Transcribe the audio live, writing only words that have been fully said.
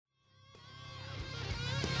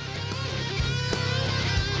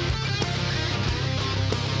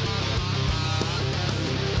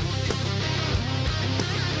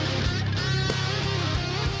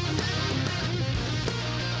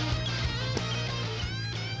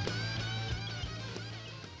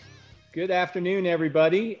Good afternoon,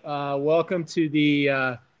 everybody. Welcome to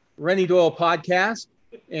the Renny Doyle podcast.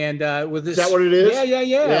 And with this, is that what it is? Yeah.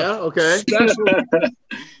 Yeah. Okay.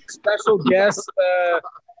 Special guest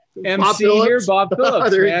MC here, Bob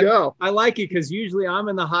Phillips. There man. you go. I like it because usually I'm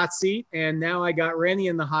in the hot seat, and now I got Renny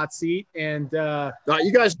in the hot seat. And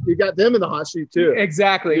you got them in the hot seat too.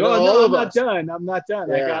 Exactly. You know, no, I'm not done. I'm not done.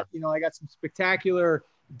 Yeah. I got some spectacular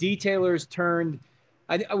detailers turned.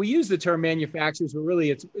 We use the term manufacturers, but really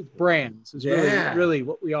it's brands. It's really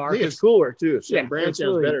what we are. I think it's cooler too. Brand sounds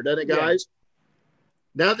really better, doesn't it, guys?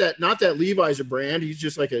 Yeah. Not that Levi's a brand. He's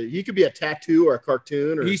just like he could be a tattoo or a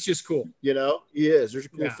cartoon, or he's just cool. You know, he is. There's a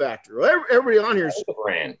cool factor. Well, everybody on here is a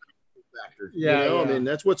brand factor. I mean,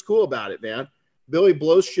 that's what's cool about it, man. Billy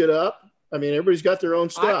blows shit up. I mean, everybody's got their own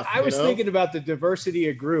stuff. I was thinking about the diversity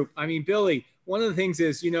of group. I mean, Billy, one of the things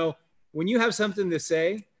is, when you have something to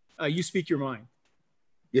say, you speak your mind.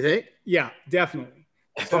 You think? Yeah, definitely.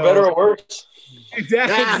 For better or worse.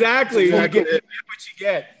 Exactly. You get what you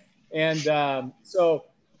get. And so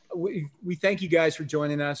we thank you guys for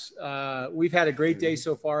joining us. We've had a great day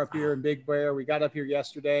so far up here in Big Bear. We got up here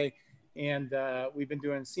yesterday, and we've been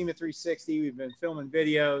doing SEMA360. We've been filming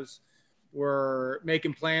videos. We're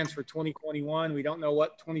making plans for 2021. We don't know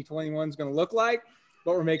what 2021 is going to look like,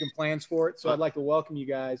 but we're making plans for it. So I'd like to welcome you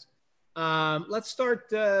guys. Let's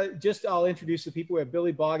start. I'll introduce the people. We have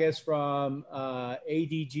Billy Baugus from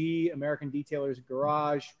ADG, American Detailers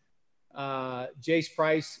Garage. Jace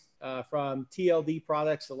Price from TLD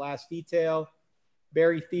Products, The Last Detail.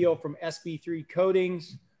 Barry Theal from SB3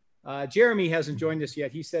 Coatings. Jeremy hasn't joined us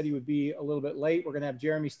yet. He said he would be a little bit late. We're going to have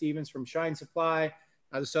Jeremy Stevens from Shine Supply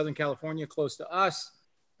out of Southern California, close to us.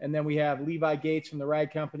 And then we have Levi Gates from the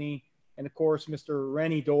Rag Company. And of course, Mr.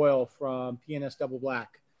 Renny Doyle from P&S Double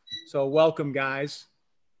Black. So welcome, guys.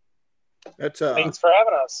 Thanks for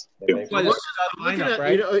having us. And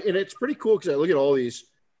it's pretty cool because I look at all these.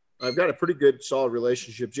 I've got a pretty good, solid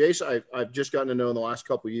relationship. Jace, I've just gotten to know in the last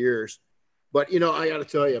couple of years. But, I got to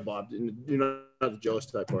tell you, Bob, you're not the jealous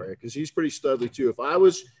type, are you? Because he's pretty studly, too. If I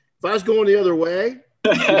was going the other way,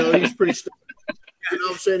 he's pretty studly. You know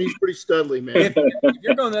what I'm saying? He's pretty studly, man. If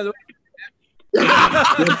you're going the other way.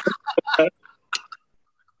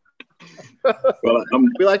 Well, I'm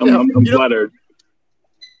flattered.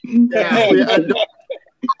 I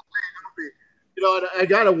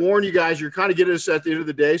got to warn you guys, you're kind of getting us at the end of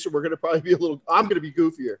the day, so we're going to probably be I'm going to be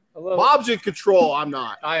goofier. Bob's in control. I'm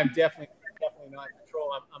not. I am definitely not in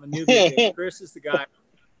control. I'm a newbie. Chris is the guy.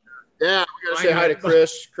 Yeah, we got to say hi to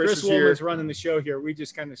Chris. Chris is here. Running the show here. We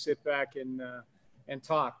just kind of sit back and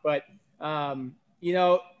talk. But, I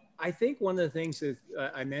think one of the things that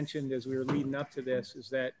I mentioned as we were leading up to this is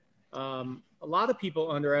that a lot of people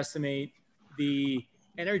underestimate the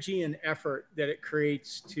energy and effort that it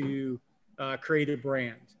creates to create a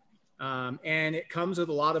brand. And it comes with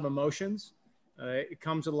a lot of emotions. It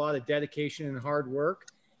comes with a lot of dedication and hard work.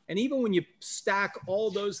 And even when you stack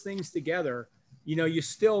all those things together, you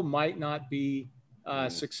still might not be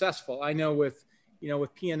successful. I know with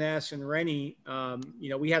P&S and Renny,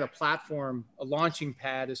 we had a platform, a launching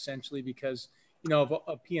pad essentially because,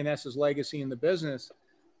 of P&S's legacy in the business.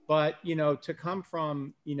 But, to come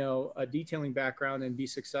from, a detailing background and be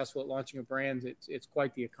successful at launching a brand, it's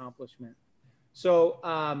quite the accomplishment. So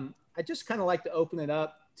I just kind of like to open it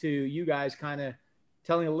up to you guys kind of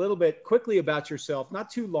telling a little bit quickly about yourself, not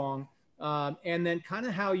too long, and then kind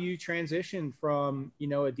of how you transition from, a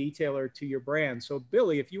detailer to your brand. So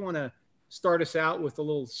Billy, if you want to start us out with a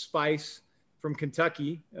little spice from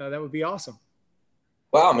Kentucky, that would be awesome.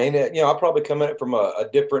 Wow, man, I'll probably come at it from a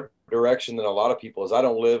different direction than a lot of people is I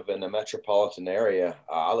don't live in a metropolitan area.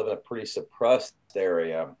 I live in a pretty suppressed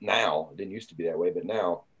area now. It didn't used to be that way, but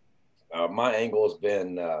now my angle has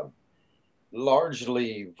been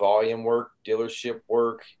largely volume work, dealership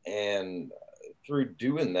work, and through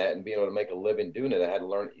doing that and being able to make a living doing it, I had to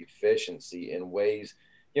learn efficiency in ways,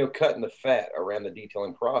 cutting the fat around the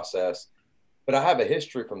detailing process. But I have a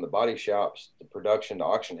history from the body shops, the production, to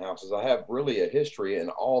auction houses. I have really a history in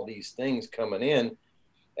all these things coming in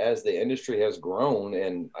as the industry has grown.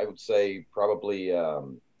 And I would say probably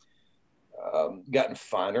gotten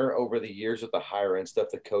finer over the years with the higher end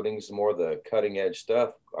stuff. The coatings, more the cutting edge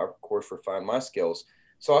stuff, of course, refined my skills.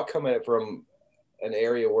 So I come at it from an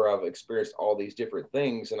area where I've experienced all these different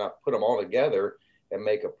things and I put them all together and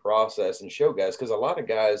make a process and show guys. Because a lot of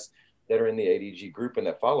guys that are in the ADG group and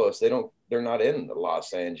that follow us, they're not in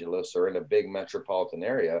Los Angeles or in a big metropolitan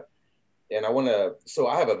area. And so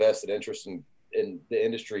I have a vested interest in the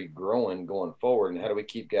industry growing going forward. And how do we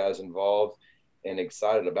keep guys involved and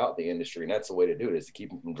excited about the industry? And that's the way to do it, is to keep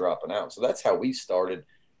them from dropping out. So that's how we started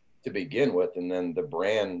to begin with. And then the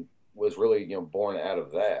brand was really, born out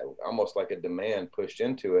of that, almost like a demand pushed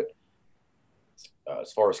into it.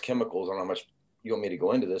 As far as chemicals, I don't know how much you want me to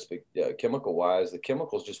go into this, but chemical wise, the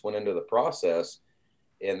chemicals just went into the process,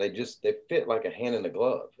 and they fit like a hand in a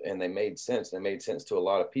glove, and they made sense. They made sense to a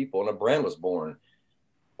lot of people, and a brand was born.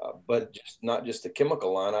 But not just the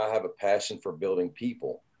chemical line. I have a passion for building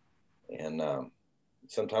people, and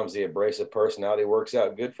sometimes the abrasive personality works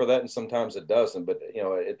out good for that, and sometimes it doesn't. But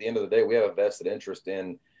at the end of the day, we have a vested interest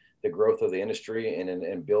in the growth of the industry and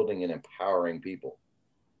in building and empowering people.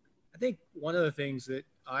 I think one of the things that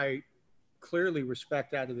I clearly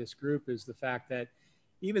respect out of this group is the fact that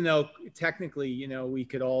even though technically, we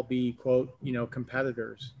could all be, quote,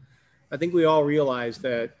 competitors, I think we all realize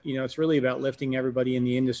that, it's really about lifting everybody in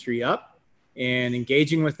the industry up and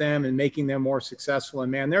engaging with them and making them more successful.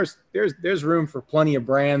 And man, there's room for plenty of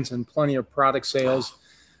brands and plenty of product sales.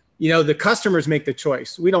 The customers make the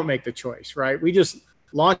choice. We don't make the choice, right? We just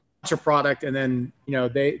launch a product and then,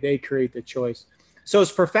 they create the choice. So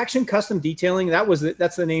it's Perfection Custom Detailing.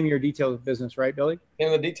 That's the name of your detail business, right, Billy?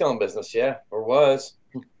 In the detailing business, yeah, or was.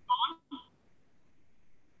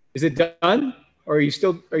 Is it done? Or are you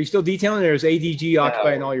still detailing, or is ADG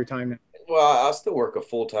occupying all your time now? Well, I still work a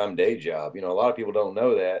full-time day job. A lot of people don't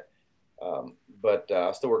know that, but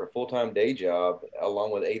I still work a full-time day job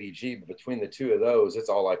along with ADG. But between the two of those, it's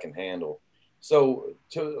all I can handle. So,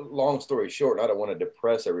 long story short, I don't want to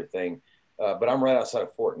depress everything, but I'm right outside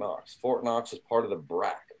of Fort Knox. Fort Knox is part of the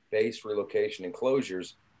BRAC, Base Relocation and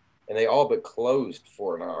Closures, and they all but closed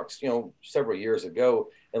Fort Knox, several years ago.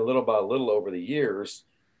 And little by little over the years,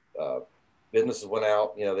 businesses went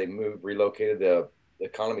out, they moved, relocated. The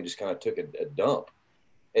economy just kind of took a dump.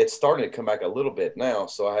 It's starting to come back a little bit now,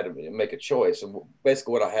 so I had to make a choice. And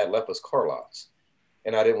basically what I had left was car lots.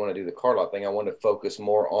 And I didn't want to do the car lot thing. I wanted to focus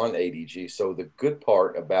more on ADG. So the good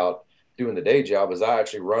part about doing the day job is I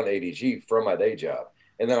actually run ADG from my day job.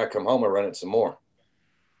 And then I come home and run it some more.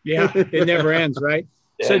 Yeah, it never ends, right?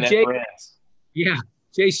 Yeah, so it never ends. Yeah.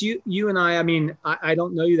 Jace, you and I mean, I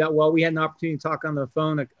don't know you that well. We had an opportunity to talk on the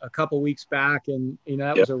phone a couple of weeks back, and,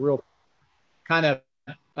 that was a real kind of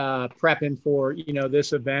prepping for,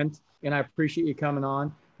 this event. And I appreciate you coming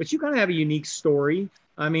on. But you kind of have a unique story.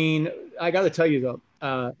 I mean, I got to tell you,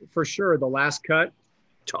 though, for sure, the last cut,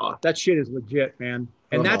 that shit is legit, man.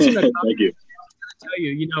 And that's in the Thank you. I tell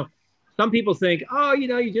you, some people think, oh,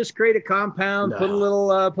 you just create a compound, put a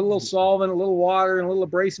little solvent, a little water, and a little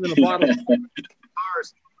abrasive in a bottle.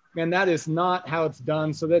 And that is not how it's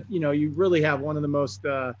done. So that, you really have one of the most,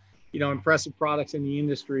 impressive products in the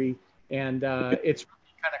industry. And it's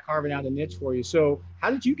really kind of carving out a niche for you. So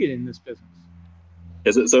how did you get in this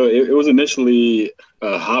business? So it was initially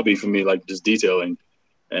a hobby for me, like just detailing.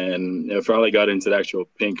 And I finally got into the actual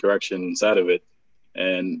paint correction side of it.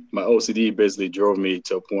 And my OCD basically drove me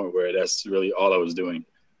to a point where that's really all I was doing.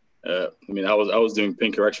 I was doing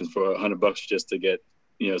paint corrections for $100 just to get,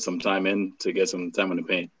 some time in, to get some time on the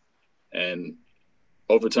paint. And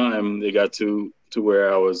over time, it got to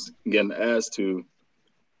where I was getting asked to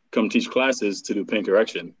come teach classes to do paint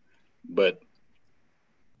correction. But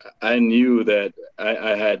I knew that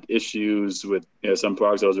I had issues with some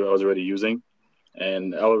products I was already using.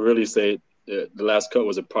 And I would really say the last cut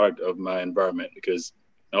was a product of my environment, because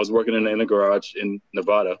I was working in a garage in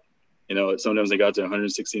Nevada. Sometimes they got to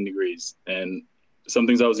 116 degrees, and some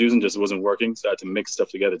things I was using just wasn't working. So I had to mix stuff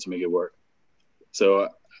together to make it work. So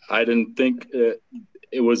I didn't think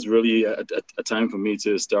it was really a time for me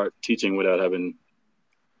to start teaching without having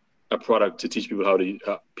a product to teach people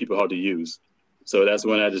how to use. So that's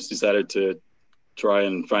when I just decided to try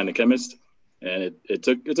and find a chemist. And it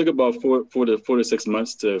took about four to 6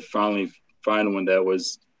 months to finally find one that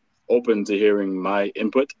was open to hearing my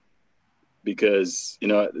input, because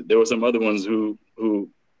there were some other ones who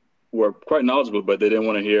were quite knowledgeable, but they didn't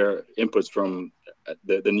want to hear inputs from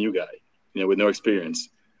the new guy, with no experience.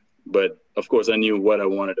 But of course, I knew what I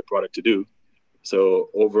wanted the product to do. So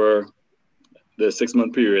over the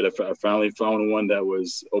 6-month period, I finally found one that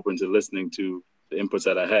was open to listening to the inputs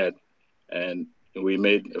that I had, and we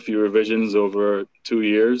made a few revisions over 2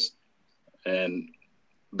 years, and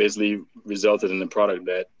basically resulted in a product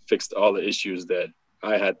that fixed all the issues that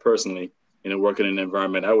I had personally, working in the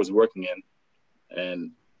environment I was working in.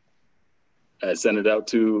 And I sent it out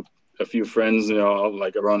to a few friends,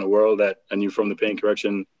 like around the world that I knew from the paint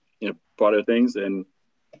correction, part of things, and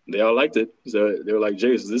they all liked it. So they were like,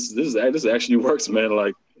 Jace, this actually works, man.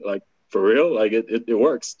 Like for real, like it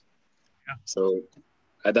works. Yeah. So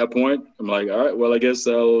at that point, I'm like, all right, well, I guess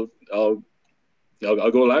I'll go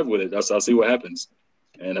live with it. I'll see what happens.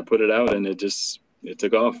 And I put it out, and it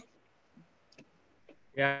took off.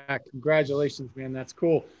 Yeah, congratulations, man. That's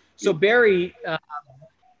cool. So Barry,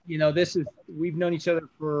 you know, we've known each other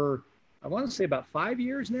for, I want to say about 5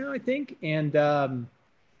 years now, I think. And,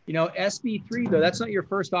 you know, SB3 though, that's not your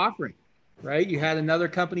first offering, right? You had another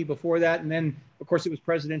company before that. And then of course it was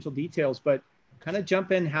Presidential Details, but kind of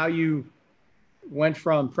jump in how you went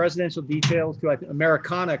from Presidential Details to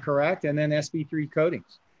Americana, correct? And then SB3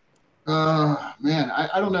 Coatings. Man,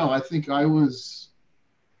 I don't know. I think years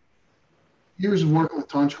of working with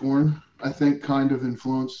Tonch Horn, I think kind of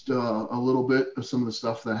influenced a little bit of some of the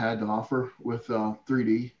stuff that I had to offer with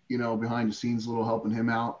 3D, you know, behind the scenes, a little helping him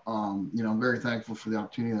out. You know, I'm very thankful for the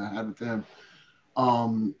opportunity that I had with him.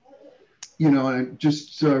 You know, and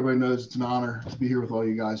just so everybody knows, it's an honor to be here with all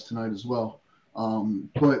you guys tonight as well.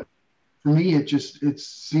 But for me, it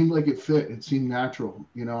seemed like it fit. It seemed natural.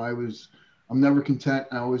 You know, I'm never content.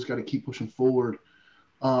 I always got to keep pushing forward.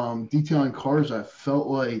 Detailing cars, I felt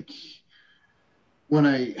like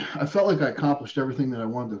I felt like I accomplished everything that I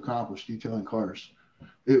wanted to accomplish detailing cars.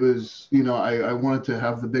 It was, you know, I wanted to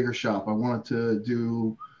have the bigger shop. I wanted to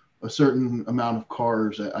do a certain amount of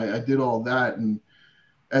cars. I did all that. And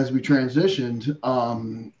as we transitioned,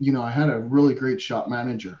 you know, I had a really great shop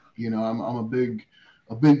manager. You know, I'm a big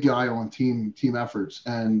guy on team efforts.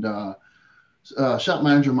 And shop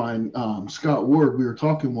manager of mine, Scott Ward, we were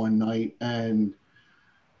talking one night, and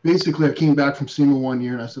basically I came back from SEMA one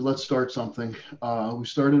year and I said, let's start something. We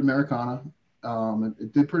started Americana.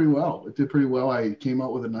 It did pretty well. I came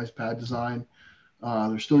out with a nice pad design.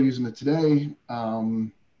 They're still using it today.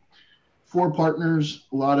 4 partners,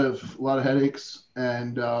 a lot of headaches,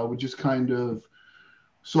 and we just kind of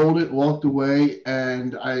sold it, walked away,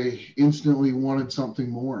 and I instantly wanted something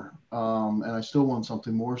more. And I still want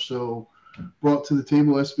something more. So brought to the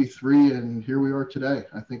table SB3, and here we are today.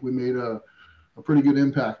 I think we made a pretty good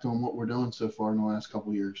impact on what we're doing so far in the last couple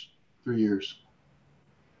of years, 3 years.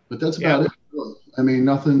 But that's about it. I mean,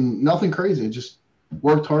 nothing crazy. I just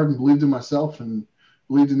worked hard and believed in myself and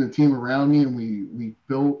believed in the team around me, and we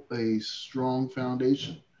built a strong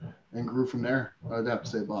foundation and grew from there. I'd have to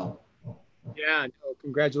say, Bob. Yeah, no,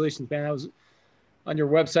 congratulations, man. I was on your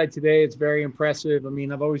website today. It's very impressive. I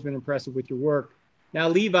mean, I've always been impressed with your work. Now,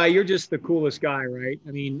 Levi, you're just the coolest guy, right?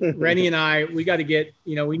 I mean, Renny and I, we got to get,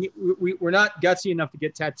 you know, we're not gutsy enough to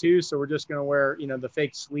get tattoos, so we're just going to wear, you know, the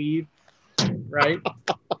fake sleeve, right?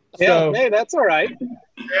 Yeah, hey, that's all right.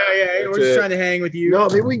 Yeah. We're just trying to hang with you. No,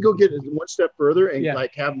 maybe we can go get it one step further and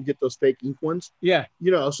like have them get those fake ink ones. Yeah.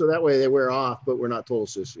 You know, so that way they wear off, but we're not total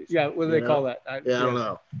sissies. Yeah. What do they call that? I don't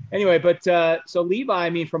know. Anyway, but so Levi, I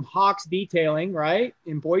mean, from Hawks Detailing, right,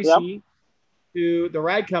 in Boise to the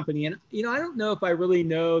Rag Company. And, you know, I don't know if I really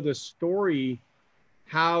know the story,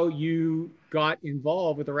 how you got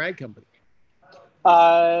involved with the Rag Company.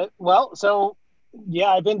 Well, so, yeah,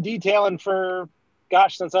 I've been detailing for,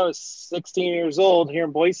 since I was 16 years old here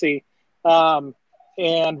in Boise. And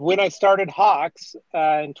when I started Hawks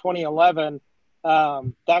in 2011,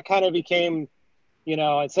 that kind of became, you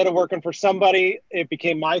know, instead of working for somebody, it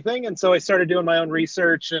became my thing. And so I started doing my own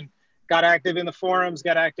research and got active in the forums,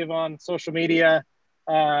 got active on social media,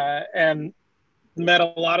 and met a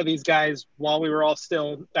lot of these guys while we were all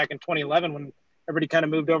still back in 2011 when everybody kind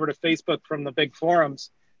of moved over to Facebook from the big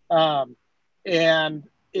forums. And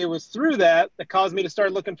it was through that caused me to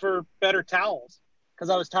start looking for better towels because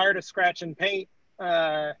I was tired of scratching paint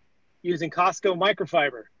using Costco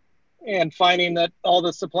microfiber and finding that all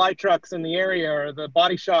the supply trucks in the area or the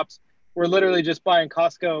body shops were literally just buying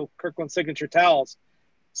Costco Kirkland Signature towels.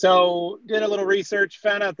 So did a little research,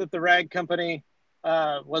 found out that the Rag Company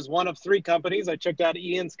was one of 3 companies. I checked out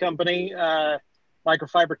Ian's company,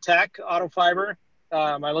 Microfiber Tech, Auto Fiber.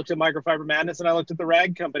 I looked at Microfiber Madness, and I looked at the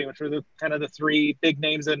Rag Company, which were the 3 big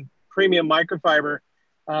names in premium microfiber.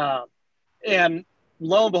 And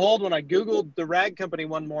lo and behold, when I Googled the Rag Company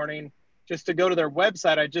one morning, just to go to their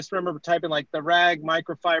website, I just remember typing like the Rag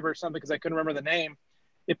Microfiber or something because I couldn't remember the name.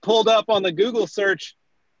 It pulled up on the Google search,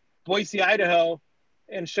 Boise, Idaho,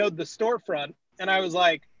 and showed the storefront. And I was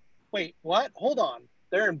like, wait, what? Hold on.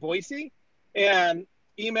 They're in Boise? And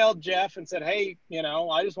emailed Jeff and said, hey, you know,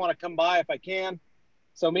 I just want to come by if I can.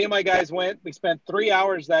 So me and my guys went. We spent 3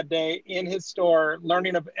 hours that day in his store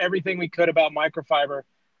learning of everything we could about microfiber.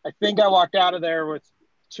 I think I walked out of there with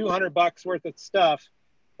 $200 worth of stuff.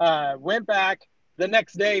 Went back. The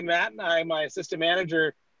next day, Matt and I, my assistant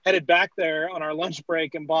manager, headed back there on our lunch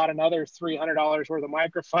break and bought another $300 worth of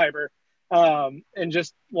microfiber. And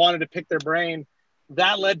just wanted to pick their brain.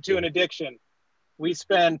 That led to an addiction. We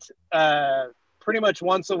spent pretty much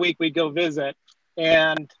once a week we'd go visit,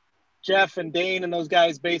 and Jeff and Dane and those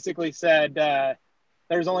guys basically said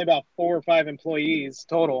there's only about 4 or 5 employees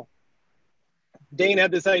total. Dane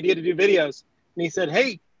had this idea to do videos, and he said,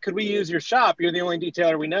 hey, could we use your shop? You're the only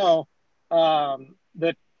detailer we know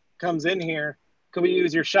that comes in here. Could we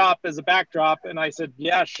use your shop as a backdrop? And I said,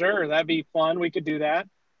 yeah, sure. That'd be fun. We could do that.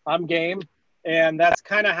 I'm game. And that's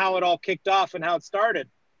kind of how it all kicked off and how it started.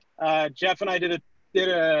 Jeff and I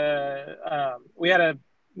we had a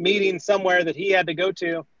meeting somewhere that he had to go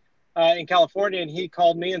to in California. And he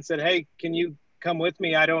called me and said, hey, can you come with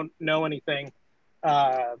me? I don't know anything.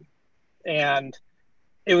 And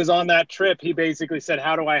it was on that trip. He basically said,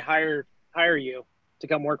 how do I hire you to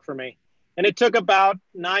come work for me? And it took about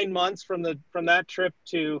 9 months from that trip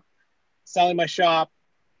to selling my shop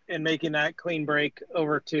and making that clean break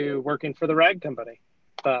over to working for the rag company.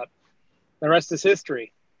 But the rest is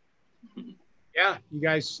history. Yeah, you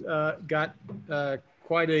guys got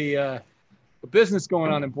quite a business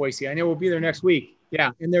going on in Boise. I know we'll be there next week.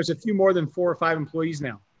 Yeah, and there's a few more than 4 or 5 employees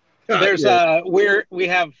now. There's we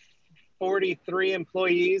have 43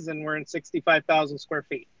 employees and we're in 65,000 square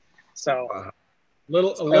feet. So a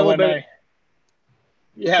little bit.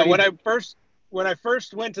 Yeah, when I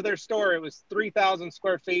first went to their store, it was 3,000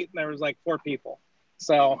 square feet and there was like 4 people.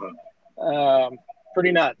 So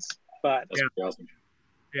pretty nuts. But that's pretty awesome.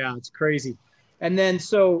 Yeah, it's crazy. And then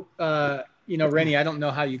Renny, I don't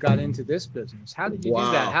know how you got into this business. How did you do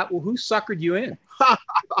that? Who suckered you in?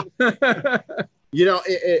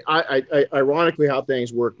 Ironically how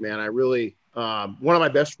things work, man. I really, one of my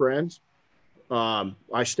best friends,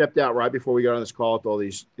 I stepped out right before we got on this call with all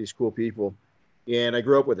these cool people, and I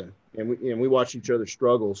grew up with him, and we watched each other's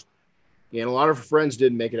struggles, and a lot of our friends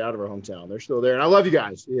didn't make it out of our hometown. They're still there, and I love you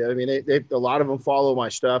guys. Yeah, I mean, a lot of them follow my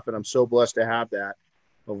stuff, and I'm so blessed to have that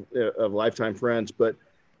of lifetime friends. But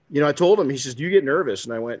I told him, he says, do you get nervous?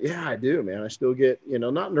 And I went, yeah, I do, man. I still get,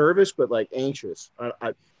 not nervous, but like anxious.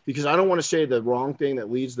 Because I don't want to say the wrong thing that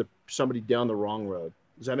leads somebody down the wrong road.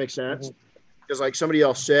 Does that make sense? Mm-hmm. Because like somebody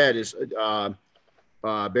else said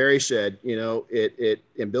Barry said,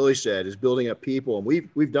 and Billy said, is building up people. And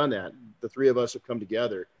we've done that. The 3 of us have come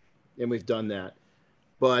together and we've done that.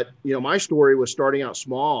 But, my story was starting out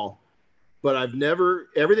small, but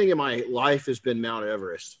everything in my life has been Mount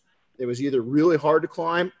Everest. It was either really hard to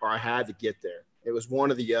climb or I had to get there. It was one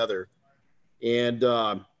or the other. And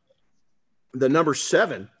the number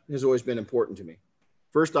 7 has always been important to me.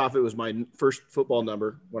 First off, it was my first football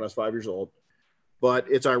number when I was 5 years old. But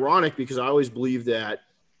it's ironic because I always believed that,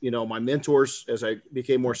 my mentors, as I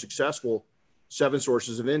became more successful, 7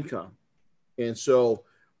 sources of income. And so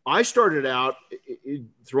I started out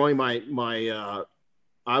throwing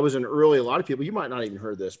I was an early, a lot of people, you might not even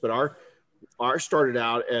heard this, but our started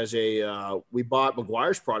out as we bought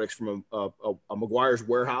McGuire's products from a McGuire's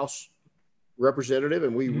warehouse representative,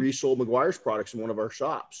 and we resold McGuire's products in one of our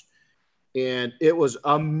shops. And it was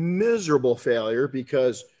a miserable failure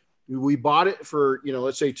because we bought it for,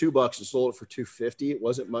 let's say $2 and sold it for $2.50. It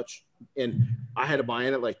wasn't much. And I had to buy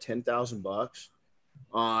in at like $10,000.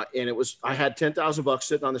 And I had $10,000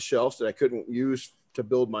 sitting on the shelves that I couldn't use to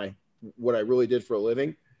build what I really did for a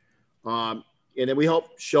living. And then we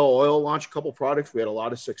helped Shell Oil launch a couple products. We had a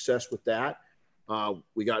lot of success with that.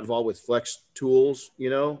 We got involved with Flex Tools, we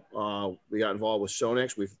got involved with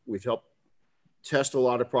Sonex. We've helped test a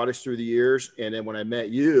lot of products through the years. And then when I met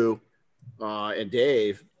you and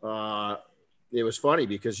Dave, it was funny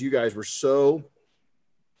because you guys were so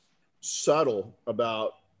subtle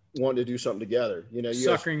about wanting to do something together.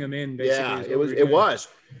 Suckering them in, basically. Yeah, it was.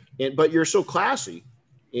 But you're so classy.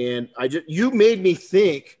 And you made me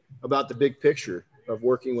think about the big picture of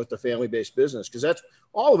working with the family-based business, because that's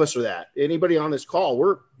all of us are that. Anybody on this call,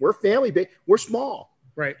 we're family-based, we're small,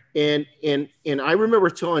 right? And I remember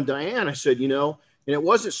telling Diane, I said, and it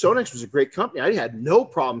wasn't Sonex was a great company. I had no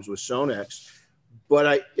problems with Sonex,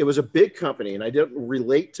 but it was a big company, and I didn't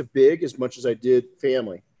relate to big as much as I did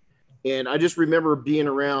family. And I just remember being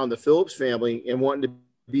around the Phillips family and wanting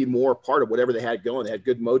to be more part of whatever they had going. They had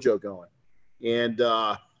good mojo going, and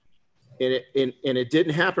it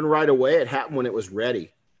didn't happen right away. It happened when it was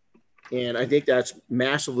ready. And I think that's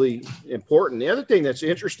massively important. The other thing that's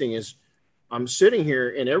interesting is I'm sitting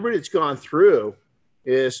here and everybody that's gone through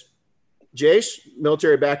is Jace,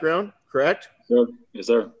 military background, correct? Sure. Yes,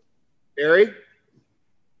 sir. Barry?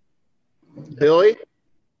 Billy?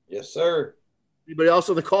 Yes, sir. Anybody else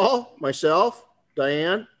on the call? Myself,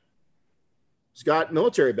 Diane, Scott,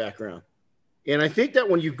 military background. And I think that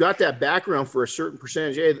when you've got that background for a certain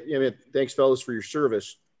percentage, thanks fellas for your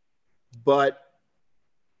service. But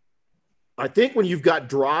I think when you've got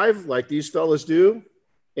drive like these fellas do,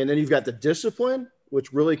 and then you've got the discipline,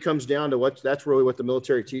 which really comes down to that's really what the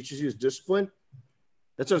military teaches you is discipline.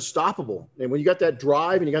 That's unstoppable. And when you got that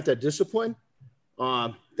drive and you got that discipline,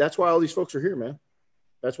 that's why all these folks are here, man.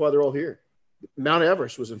 That's why they're all here. Mount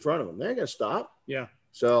Everest was in front of them. They ain't gonna stop. Yeah.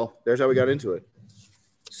 So there's how we got into it.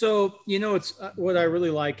 So, it's what I really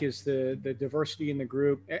like is the diversity in the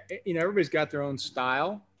group. Everybody's got their own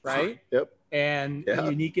style, right? Yep. And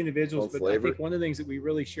unique individuals. But flavor. I think one of the things that we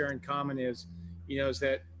really share in common is, is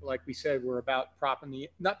that, like we said, we're about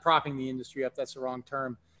not propping the industry up. That's the wrong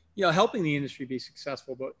term. Helping the industry be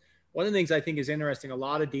successful. But one of the things I think is interesting, a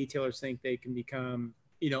lot of detailers think they can become,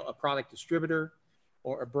 a product distributor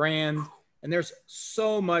or a brand. And there's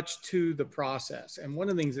so much to the process. And one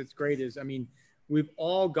of the things that's great is, we've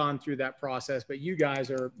all gone through that process, but you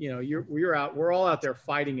guys are, we're all out there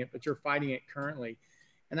fighting it, but you're fighting it currently.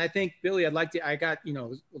 And I think, Billy, I got,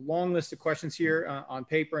 a long list of questions here on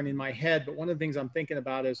paper and in my head, but one of the things I'm thinking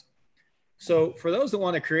about is, so for those that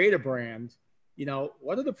want to create a brand,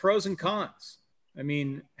 what are the pros and cons?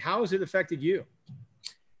 How has it affected you?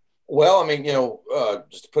 Well,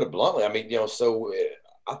 just to put it bluntly, so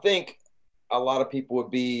I think a lot of people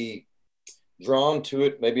would be drawn to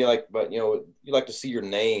it, maybe but you like to see your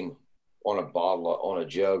name on a bottle, on a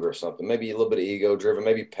jug or something, maybe a little bit of ego driven,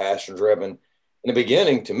 maybe passion driven. In the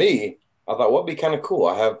beginning, to me, I thought, well, it'd be kind of cool.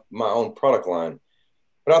 I have my own product line.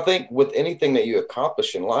 But I think with anything that you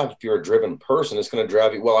accomplish in life, if you're a driven person, it's going to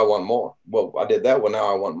drive you, well, I want more. Well, I did that. Well,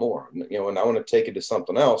 now I want more, and I want to take it to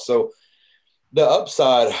something else. So the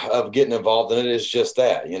upside of getting involved in it is just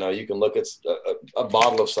that, you can look at a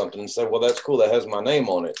bottle of something and say, well, that's cool. That has my name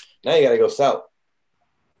on it. Now you got to go sell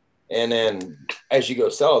it. And then as you go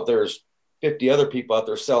sell it, there's 50 other people out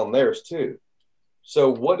there selling theirs too.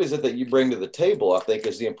 So what is it that you bring to the table, I think,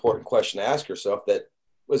 is the important question to ask yourself that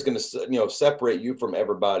was going to, separate you from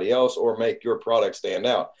everybody else or make your product stand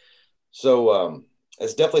out. So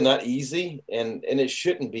it's definitely not easy, and it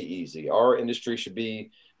shouldn't be easy. Our industry should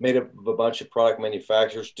be made up of a bunch of product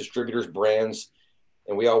manufacturers, distributors, brands,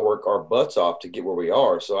 and we all work our butts off to get where we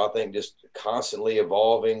are. So I think just constantly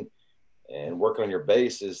evolving and working on your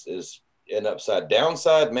base is an upside.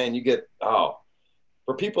 Downside, man, you get,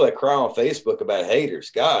 for people that cry on Facebook about haters,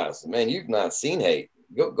 guys, man, you've not seen hate.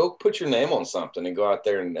 Go put your name on something and go out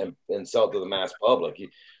there and sell it to the mass public.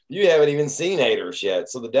 You haven't even seen haters yet.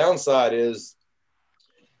 So the downside is,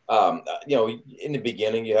 in the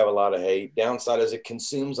beginning, you have a lot of hate. Downside is it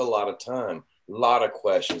consumes a lot of time, a lot of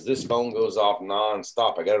questions. This phone goes off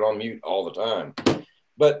nonstop. I got it on mute all the time.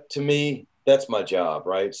 But to me, that's my job,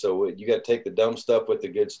 right? So you got to take the dumb stuff with the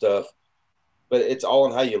good stuff. But it's all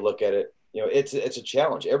in how you look at it. It's a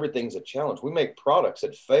challenge. Everything's a challenge. We make products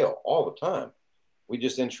that fail all the time. We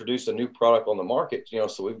just introduced a new product on the market,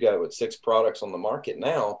 so we've got 6 products on the market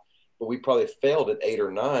now, but we probably failed at 8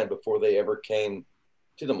 or 9 before they ever came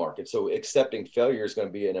to the market. So accepting failure is going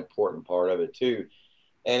to be an important part of it too.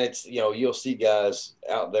 And it's, you'll see guys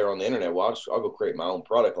out there on the internet, well, I'll go create my own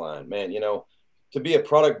product line, man. To be a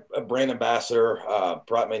brand ambassador,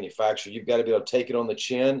 product manufacturer, you've got to be able to take it on the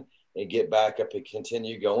chin and get back up and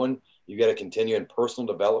continue going. You've got to continue in personal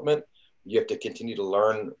development. You have to continue to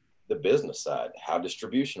learn the business side, how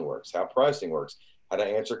distribution works, how pricing works, how to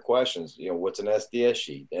answer questions, what's an SDS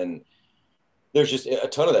sheet. And there's just a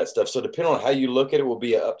ton of that stuff. So depending on how you look at it will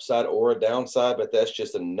be an upside or a downside, but that's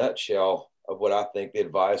just a nutshell of what I think the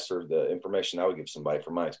advice or the information I would give somebody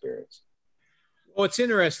from my experience. Well, what's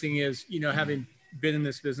interesting is, having been in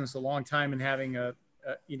this business a long time and having a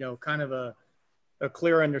kind of a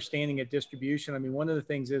clear understanding of distribution. One of the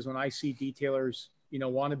things is when I see detailers,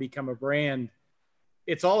 want to become a brand,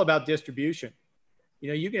 it's all about distribution.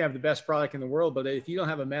 You can have the best product in the world, but if you don't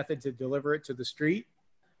have a method to deliver it to the street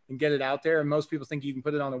and get it out there, and most people think you can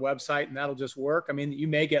put it on a website and that'll just work. You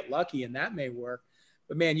may get lucky and that may work,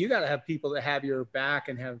 but man, you got to have people that have your back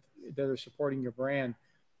and that are supporting your brand.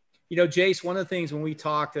 Jace, one of the things when we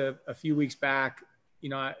talked a few weeks back,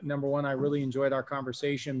 number one, I really enjoyed our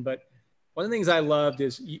conversation, but one of the things I loved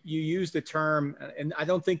is you used the term, and I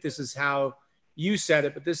don't think this is how you said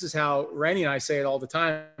it, but this is how Renny and I say it all the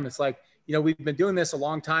time. It's like, we've been doing this a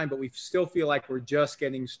long time, but we still feel like we're just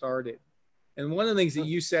getting started. And one of the things that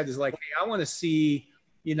you said is like, hey, I want to see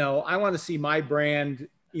my brand,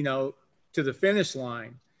 to the finish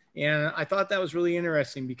line. And I thought that was really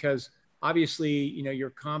interesting because obviously,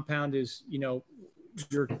 your compound is,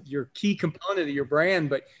 your key component of your brand,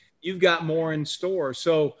 but you've got more in store.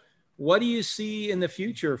 So what do you see in the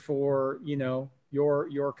future for,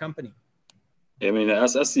 your company? I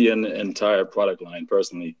see an entire product line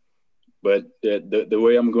personally, but the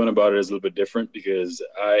way I'm going about it is a little bit different because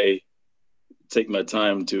I take my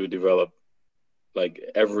time to develop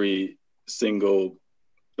every single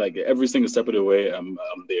step of the way. I'm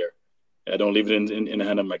there. I don't leave it in the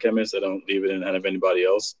hand of my chemist. I don't leave it in the hand of anybody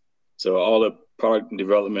else. So all the product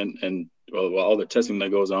development and all the testing that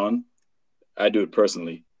goes on, I do it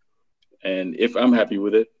personally. And if I'm happy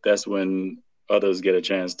with it, that's when others get a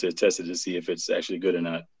chance to test it to see if it's actually good or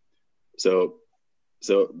not. So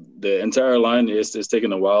the entire line is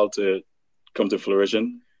taking a while to come to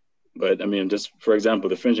fruition. But I mean, just for example,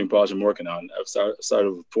 the finishing polish I'm working on, I've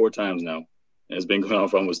started 4 times now, and it's been going on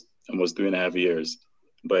for almost 3.5 years.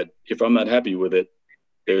 But if I'm not happy with it,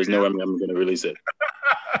 there's no way I'm going to release it.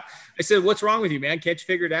 I said, "What's wrong with you, man? Can't you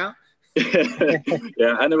figure it out?"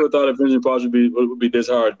 Yeah, I never thought a finishing polish would be this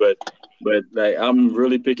hard, but like, I'm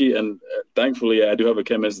really picky, and thankfully I do have a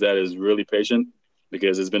chemist that is really patient,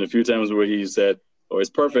 because there's been a few times where he said, "Oh, it's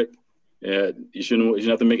perfect. Yeah, you shouldn't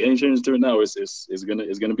have to make any changes to it now. It's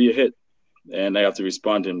gonna be a hit," and I have to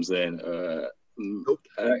respond to him saying, "Nope,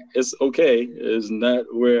 it's okay. It's not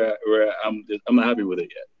where I'm not happy with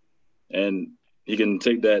it yet." And he can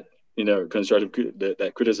take that, constructive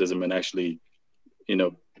that criticism and actually,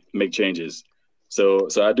 make changes. So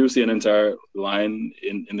I do see an entire line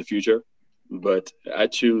in the future, but I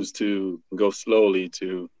choose to go slowly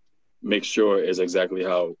to make sure it's exactly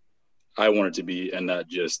how I want it to be, and not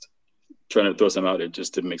just trying to throw some out there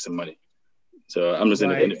just to make some money. So I'm just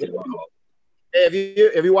in it for the long haul.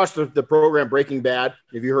 Hey, have you watched the program Breaking Bad?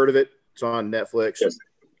 Have you heard of it? It's on Netflix. Yes,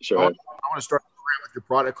 sure. I want to start a program with your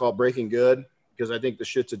product called Breaking Good, because I think the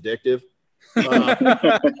shit's addictive.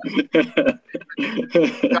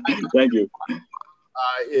 Thank you.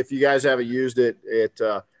 If you guys haven't used it,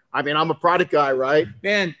 I mean, I'm a product guy, right?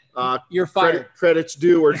 Man, you're fired. Credits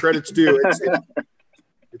due where credits due.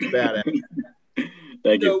 It's bad.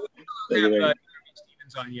 Thank you. We don't have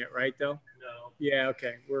Stevens on yet, right? Though. No. Yeah.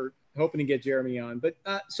 Okay. We're hoping to get Jeremy on, but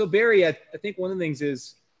so Barry, I think one of the things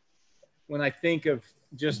is, when I think of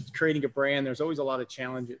just creating a brand, there's always a lot of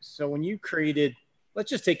challenges. So when you created, let's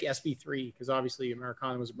just take SB3, because obviously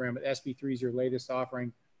Americana was a brand, but SB3 is your latest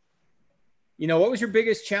offering. What was your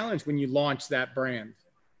biggest challenge when you launched that brand?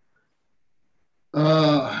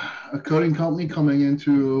 A coating company coming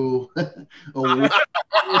into that was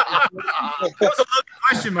a loaded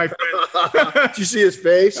question, my friend. Did you see his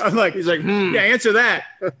face? I'm like, he's like, yeah, answer that.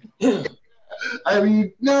 I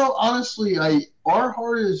mean, no, honestly, our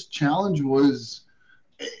hardest challenge was,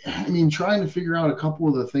 trying to figure out a couple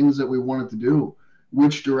of the things that we wanted to do,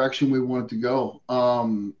 which direction we wanted to go.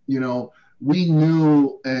 We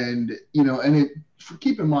knew, and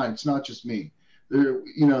keep in mind, it's not just me.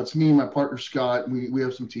 It's me and my partner Scott. We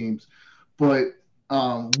have some teams, but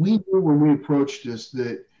we knew when we approached this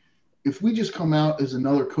that if we just come out as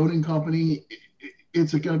another coating company,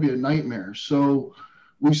 it's going to be a nightmare. So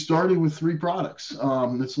we started with 3 products.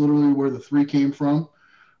 That's literally where the 3 came from.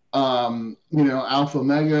 Alpha,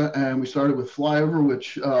 Mega, and we started with Flyover,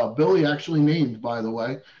 which Billy actually named, by the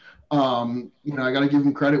way. I got to give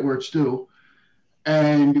him credit where it's due.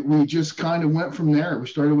 And we just kind of went from there. We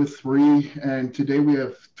started with 3, and today we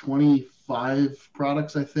have 25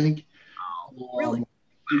 products, I think. Really?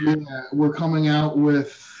 Yeah, we're coming out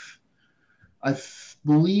with, I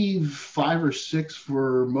believe, 5 or 6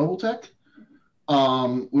 for Mobile Tech,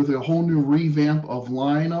 with a whole new revamp of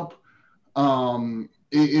lineup.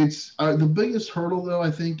 It's the biggest hurdle, though,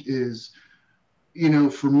 I think, is,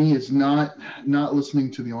 for me, it's not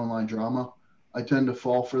listening to the online drama. I tend to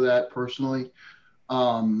fall for that personally.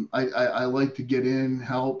 I like to get in,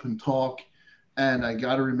 help, and talk, and I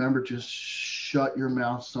got to remember, just shut your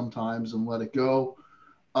mouth sometimes and let it go,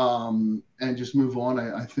 and just move on.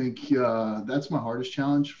 I think that's my hardest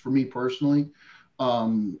challenge for me personally.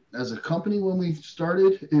 As a company, when we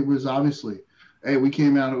started, it was obviously, hey, we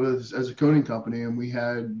came out as a coating company, and we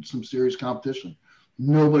had some serious competition.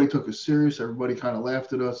 Nobody took us serious. Everybody kind of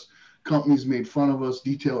laughed at us. Companies made fun of us.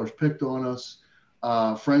 Detailers picked on us.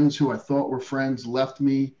 Friends who I thought were friends left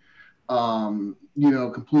me,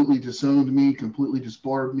 completely disowned me, completely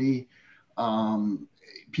disbarred me.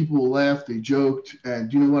 People laughed, they joked,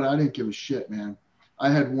 and you know what? I didn't give a shit, man.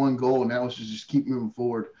 I had one goal, and that was to just keep moving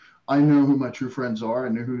forward. I know who my true friends are. I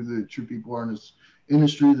know who the true people are in this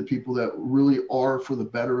industry, the people that really are for the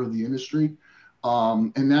better of the industry.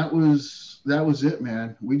 And that was it,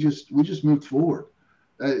 man. We just moved forward.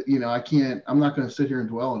 I'm not going to sit here and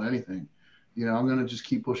dwell on anything. I'm going to just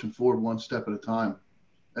keep pushing forward one step at a time.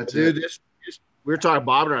 That's it. Dude, we were talking,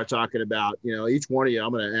 Bob and I are talking about, each one of you,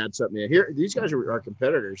 I'm going to add something in here. These guys are our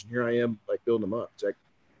competitors. And here I am, like, building them up. It's like,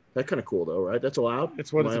 that's kind of cool though, right? That's allowed.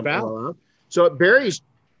 That's what it's about. Allowed? So Barry's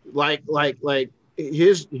like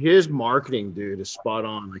his marketing, dude, is spot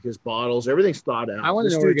on. Like his bottles, everything's thought out. I want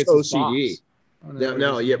to know where he gets OCD.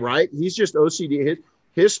 Right. He's just OCD.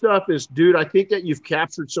 His stuff is, dude, I think that you've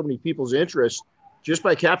captured so many people's interest just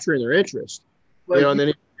by capturing their interest, and then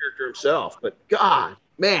he's a character himself. But God,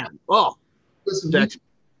 man, listen,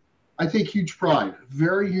 I take huge pride,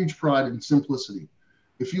 very huge pride in simplicity.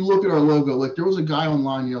 If you look at our logo, like there was a guy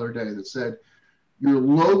online the other day that said, your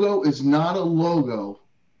logo is not a logo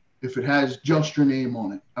if it has just your name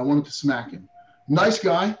on it. I wanted to smack him. Nice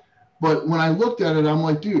guy, but when I looked at it, I'm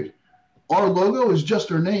like, dude, our logo is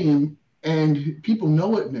just our name, and people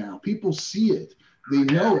know it now. People see it. They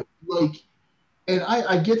know it. Like, and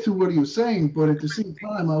I get to what he was saying, but at the same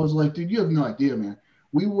time, I was like, dude, you have no idea, man.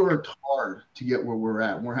 We worked hard to get where we're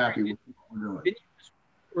at, and we're happy with what we're doing. Did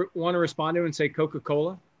you want to respond to and say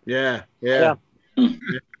Coca-Cola? Yeah. By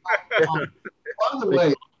the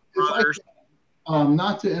way,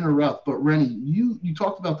 not to interrupt, but Renny, you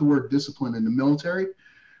talked about the word discipline in the military,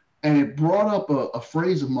 and it brought up a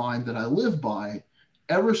phrase of mine that I live by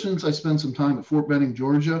ever since I spent some time at Fort Benning,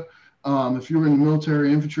 Georgia. If you were in the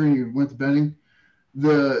military infantry and you went to Benning,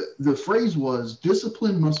 the phrase was,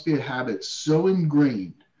 discipline must be a habit so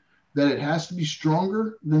ingrained that it has to be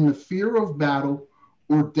stronger than the fear of battle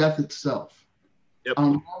or death itself. Yep.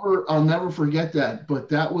 I'll never forget that. But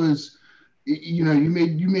that was, you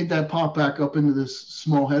made that pop back up into this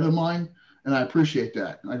small head of mine, and I appreciate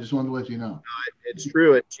that. I just wanted to let you know. It's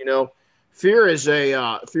true. It's fear is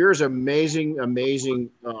amazing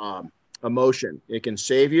emotion. It can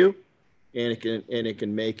save you, and it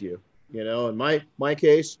can make you. In my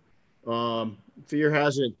case, fear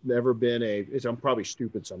hasn't never been I'm probably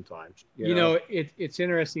stupid sometimes. It's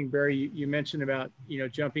interesting, Barry. You mentioned about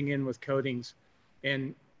jumping in with coatings.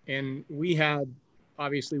 And we have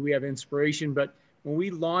Inspiration, but when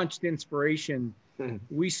we launched Inspiration,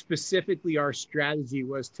 we specifically, our strategy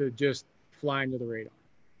was to just fly under the radar.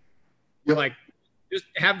 Yep. Like, just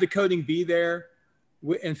have the coating be there.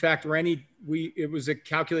 In fact, Renny, it was a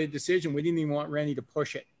calculated decision. We didn't even want Renny to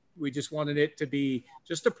push it. We just wanted it to be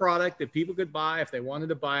just a product that people could buy if they wanted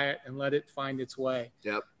to buy it, and let it find its way.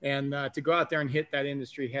 Yep. And to go out there and hit that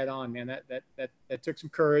industry head on, man, that took some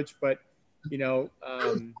courage, but a lot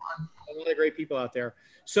of great people out there.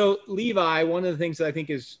 So Levi, one of the things that I think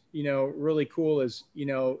is, really cool is,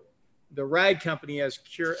 the rag company has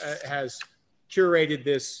curated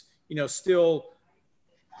this, still,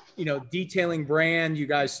 detailing brand. You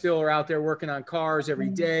guys still are out there working on cars every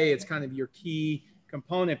day. It's kind of your key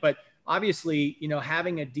component, but obviously,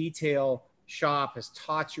 having a detail shop has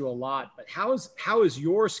taught you a lot, but how is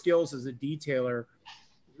your skills as a detailer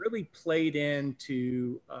really played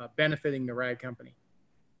into benefiting the rag company?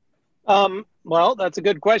 Well, that's a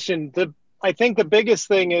good question. I think the biggest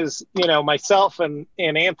thing is, myself and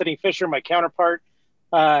Anthony Fisher, my counterpart,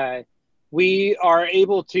 we are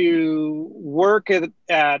able to work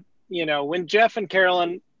at when Jeff and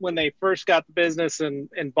Carolyn, when they first got the business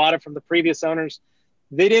and bought it from the previous owners,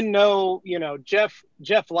 they didn't know, Jeff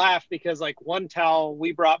laughed because like one towel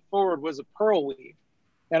we brought forward was a pearl weave.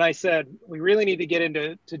 And I said, we really need to get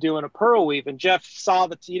into doing a pearl weave. And Jeff saw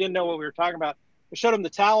that he didn't know what we were talking about. I showed him the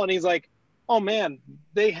towel and he's like, oh man,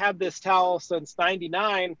 they had this towel since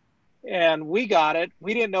 '99 and we got it.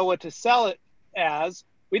 We didn't know what to sell it as.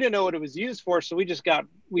 We didn't know what it was used for. So we just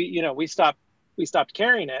we stopped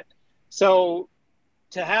carrying it. So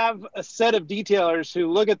to have a set of detailers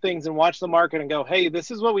who look at things and watch the market and go, hey,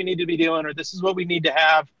 this is what we need to be doing, or this is what we need to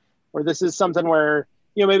have, or this is something where,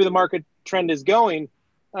 maybe the market trend is going,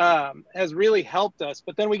 has really helped us.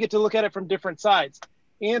 But then we get to look at it from different sides.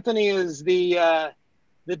 Anthony is the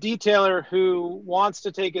detailer who wants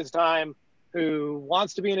to take his time, who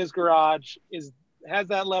wants to be in his garage, has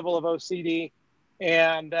that level of OCD,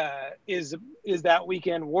 and is that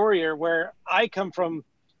weekend warrior. Where I come from,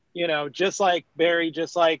 just like Barry,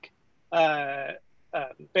 just like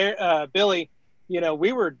Billy,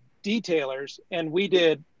 we were detailers, and we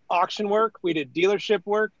did auction work, we did dealership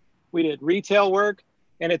work, we did retail work.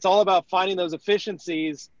 And it's all about finding those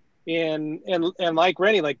efficiencies and like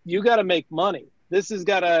Renny, like you got to make money. It's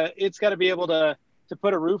got to be able to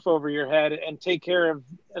put a roof over your head and take care of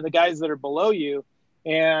the guys that are below you.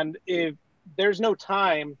 And if there's no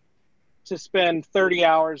time to spend 30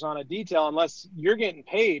 hours on a detail unless you're getting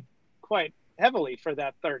paid quite heavily for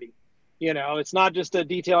that 30. It's not just a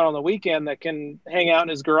detailer on the weekend that can hang out in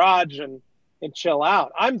his garage and chill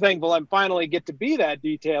out. I'm thankful I'm finally get to be that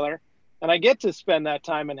detailer. And I get to spend that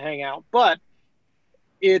time and hang out, but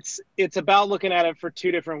it's about looking at it for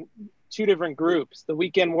two different groups: the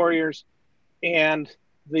weekend warriors and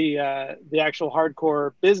the actual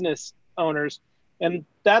hardcore business owners. And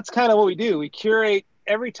that's kind of what we do. We curate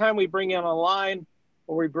every time we bring in a line,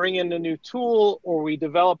 or we bring in a new tool, or we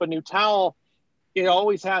develop a new towel. It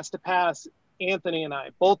always has to pass Anthony and I.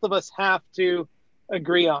 Both of us have to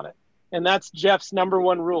agree on it, and that's Jeff's number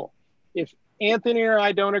one rule. If Anthony or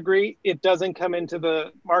I don't agree, it doesn't come into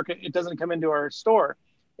the market. It doesn't come into our store.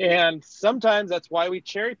 And sometimes that's why we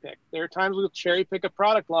cherry pick. There are times we'll cherry pick a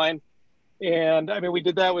product line. And I mean, we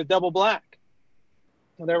did that with Double Black.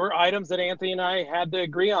 There were items that Anthony and I had to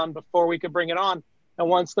agree on before we could bring it on. And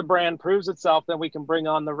once the brand proves itself, then we can bring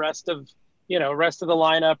on the rest of the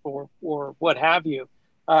lineup or what have you.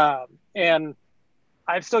 And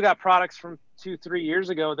I've still got products from 2-3 years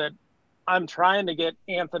ago that I'm trying to get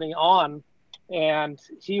Anthony on, and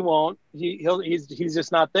he won't. He's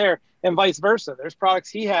just not there, and vice versa. There's products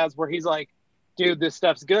he has where he's like, dude, this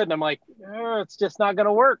stuff's good, and I'm like, it's just not going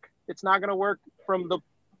to work. It's not going to work from the,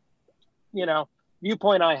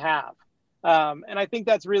 viewpoint I have. And I think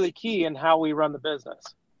that's really key in how we run the business.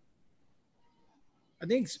 I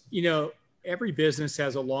think, every business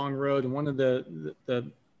has a long road. And one of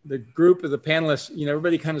the group of the panelists,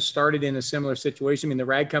 everybody kind of started in a similar situation. I mean, the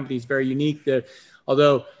rag company is very unique.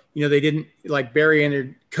 Although, they didn't, like Barry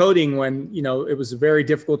entered coating when, it was a very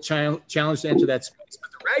difficult challenge to enter that space.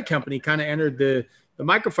 But the rag company kind of entered the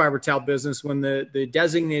microfiber towel business when the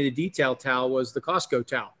designated detail towel was the Costco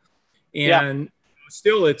towel. And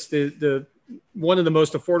still, it's the one of the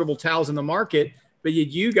most affordable towels in the market. But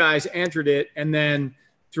you guys entered it, and then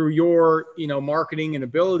through your marketing and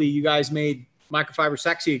ability, you guys made microfiber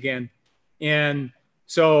sexy again. And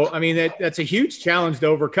so, I mean, that's a huge challenge to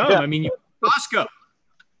overcome. Yeah. I mean, Costco.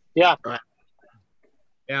 Yeah. Right.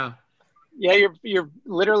 Yeah. Yeah. You're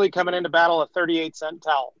literally coming into battle a 38-cent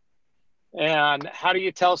towel. And how do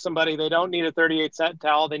you tell somebody they don't need a 38-cent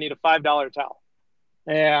towel? They need a $5 towel.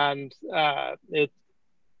 And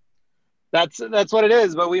that's what it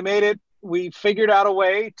is. But we made it. We figured out a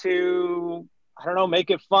way to, make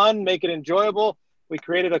it fun, make it enjoyable. We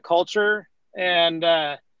created a culture, and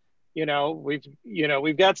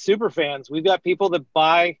we've got super fans. We've got people that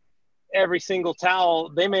buy every single towel.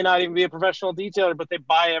 They may not even be a professional detailer, but they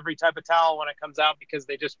buy every type of towel when it comes out because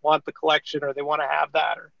they just want the collection, or they want to have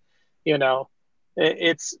that, or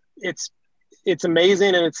it's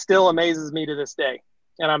amazing, and it still amazes me to this day.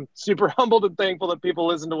 And I'm super humbled and thankful that people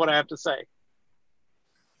listen to what I have to say.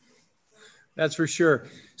 That's for sure.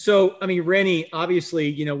 So, I mean, Renny,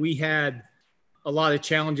 obviously, we had a lot of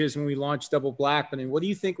challenges when we launched Double Black. I mean, what do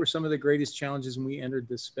you think were some of the greatest challenges when we entered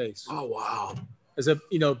this space? Oh, wow. As a,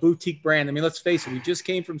 boutique brand. I mean, let's face it, we just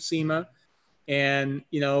came from SEMA, and,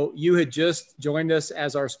 you had just joined us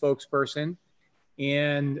as our spokesperson.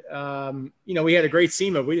 And, we had a great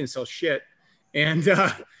SEMA. We didn't sell shit. And,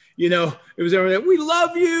 it was everything, we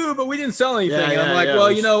love you, but we didn't sell anything. And I'm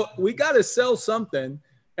like, we got to sell something.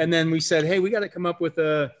 And then we said, hey, we got to come up with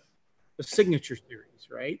a signature series,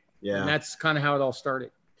 right? Yeah. And that's kind of how it all started.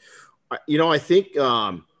 I think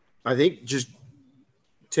just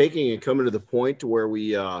taking and coming to the point to where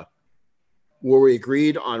we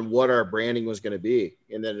agreed on what our branding was going to be,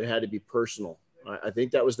 and that it had to be personal. I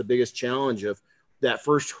think that was the biggest challenge of that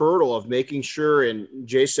first hurdle of making sure, and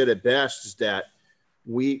Jay said it best, is that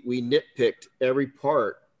we nitpicked every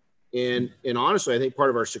part. And honestly, I think part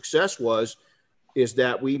of our success is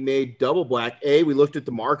that we made Double Black. We looked at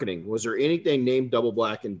the marketing. Was there anything named Double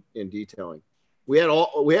Black in detailing? We had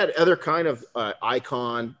other kind of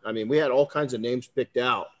icon. I mean, we had all kinds of names picked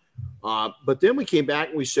out. But then we came back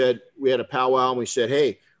and we said, we had a powwow, and we said,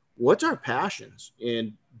 hey, what's our passions?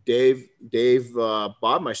 And Dave,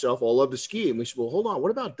 Bob, myself all love to ski. And we said, well, hold on.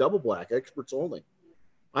 What about Double Black, experts only?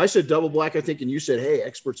 I said Double Black, I think, and you said, hey,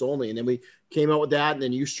 experts only. And then we came out with that, and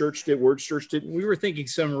then you word searched it. We were thinking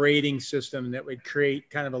some rating system that would create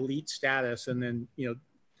kind of elite status. And then,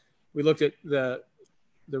 we looked at the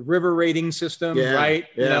river rating system, right?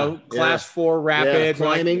 Class 4 rapid,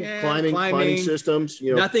 climbing systems.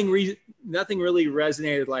 Nothing really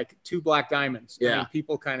resonated like 2 black diamonds. I mean,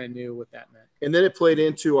 people kind of knew what that meant. And then it played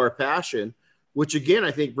into our passion, which again,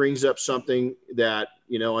 I think brings up something that,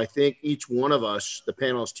 I think each one of us, the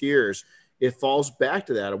panelist here, it falls back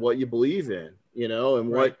to that of what you believe in, and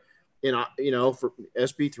what, for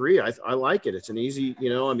SB3, I like it. It's an easy,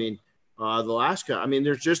 Alaska. I mean,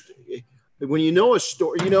 there's just, when a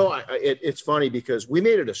story, it's funny because we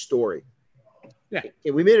made it a story. Yeah.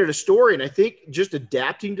 And we made it a story. And I think just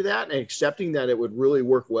adapting to that and accepting that it would really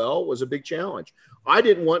work well was a big challenge. I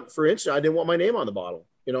didn't want my name on the bottle.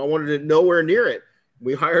 I wanted it nowhere near it.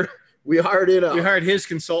 We hired his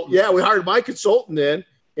consultant. Yeah, we hired my consultant in,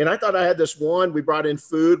 and I thought I had this one. We brought in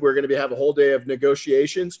food. We're going to have a whole day of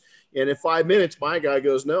negotiations. And in 5 minutes, my guy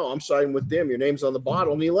goes, no, I'm signing with them. Your name's on the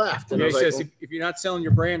bottle. And he left. And he says, if you're not selling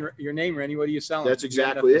your name, Renny, what are you selling? That's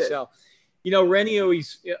exactly it. Renny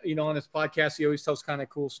always, on his podcast, he always tells kind of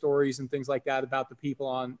cool stories and things like that about the people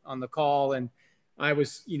on the call. And I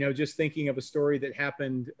was, just thinking of a story that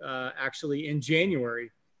happened actually in January.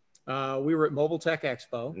 We were at Mobile Tech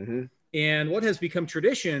Expo, And what has become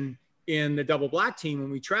tradition in the double black team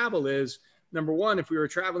when we travel is, number one, if we were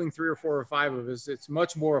traveling 3 or 4 or 5 of us, it's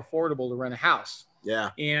much more affordable to rent a house. Yeah.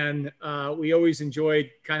 And we always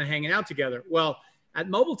enjoyed kind of hanging out together. Well, at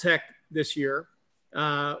Mobile Tech this year,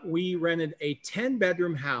 we rented a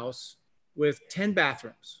 10-bedroom house with 10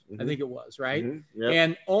 bathrooms. I think it was, right? Yep.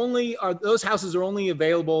 And those houses are only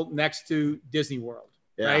available next to Disney World,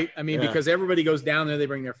 right? I mean, because everybody goes down there, they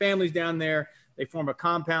bring their families down there, they form a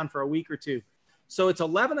compound for a week or two. So it's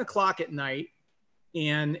 11 o'clock at night,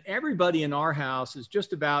 and everybody in our house is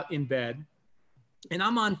just about in bed. And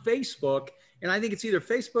I'm on Facebook, and I think it's either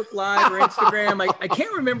Facebook Live or Instagram. I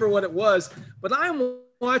can't remember what it was, but I'm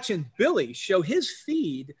watching Billy show his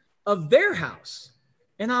feed of their house.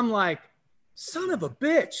 And I'm like, son of a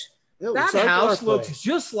bitch, that house looks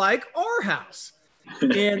just like our house.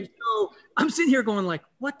 And so I'm sitting here going like,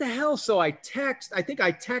 what the hell? So I think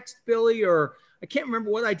I text Billy, or I can't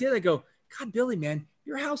remember what I did. I go, God, Billy, man,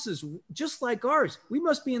 your house is just like ours. We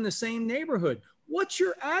must be in the same neighborhood. What's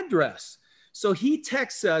your address? So he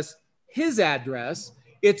texts us his address.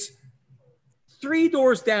 It's 3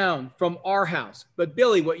 doors down from our house. But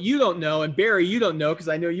Billy, what you don't know, and Barry, you don't know, because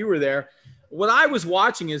I know you were there. What I was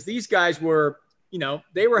watching is these guys were,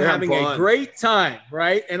 they were having a great time,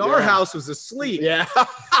 right? And our house was asleep. Yeah.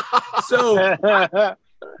 So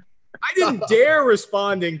I didn't dare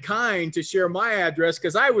respond in kind to share my address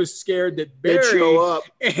because I was scared that Barry show up.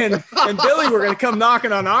 and Billy were going to come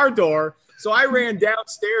knocking on our door. So I ran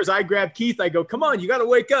downstairs. I grabbed Keith. I go, come on, you got to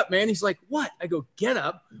wake up, man. He's like, what? I go, get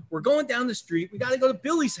up. We're going down the street. We got to go to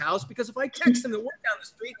Billy's house because if I text him that we're down the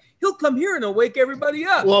street, he'll come here and he'll wake everybody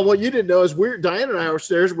up. Well, what you didn't know is Diane and I were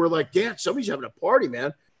upstairs. We're like, Dad, somebody's having a party,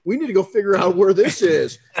 man. We need to go figure out where this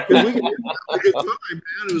is. Because we can have a good time,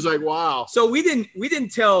 man. It was like, wow. So we didn't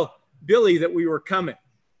tell Billy that we were coming.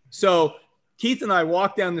 So Keith and I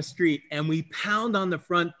walk down the street and we pound on the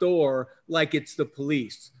front door like it's the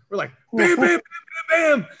police. We're like, bam, bam, bam,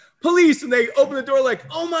 bam, bam, police. And they open the door like,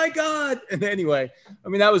 oh my God. And anyway, I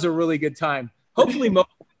mean, that was a really good time. Hopefully most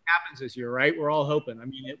of it happens this year, right? We're all hoping. I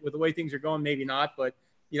mean, with the way things are going, maybe not, but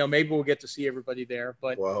maybe we'll get to see everybody there.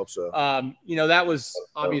 But well, I hope so. That was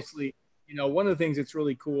obviously, one of the things that's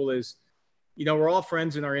really cool is, we're all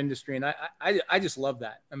friends in our industry, and I just love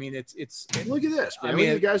that. I mean, it's look at this, man. I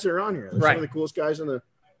mean, the guys that are on here, they're some of the coolest guys in the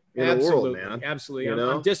world, man. Absolutely.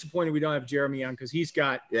 I'm disappointed we don't have Jeremy on because he's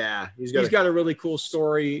got a really cool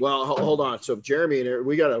story. Well, hold on. So Jeremy,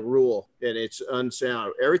 we got a rule, and it's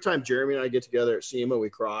unsound. Every time Jeremy and I get together at SEMA, we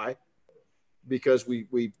cry because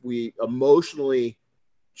we emotionally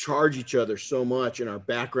charge each other so much in our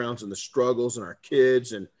backgrounds and the struggles and our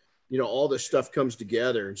kids, and all this stuff comes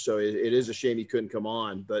together. And so it is a shame he couldn't come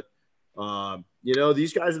on, but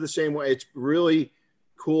these guys are the same way. It's really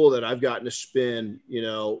cool that I've gotten to spend,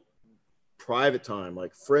 private time,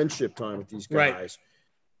 like friendship time with these guys.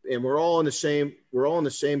 Right. And we're all in the same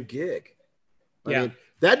gig. I mean,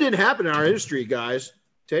 that didn't happen in our industry, guys,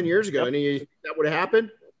 10 years ago. Yep. And that would have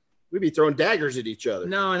happened, we'd be throwing daggers at each other.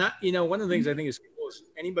 No. And one of the things I think is cool is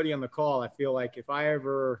anybody on the call, I feel like if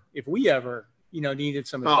we ever, needed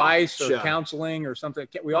some advice or counseling or something,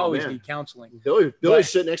 we always need counseling. Billy's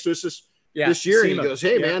sitting next to us this year, SEMA. And he goes,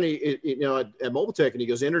 hey, man, at Mobile Tech, and he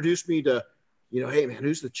goes, introduce me to, hey, man,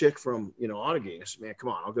 who's the chick from, Autogate? I said, man, come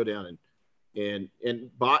on, I'll go down. And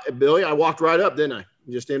Billy, I walked right up, didn't I?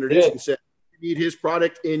 Just introduced him and said, you need his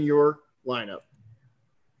product in your lineup.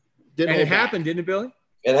 And it happened, didn't it, Billy?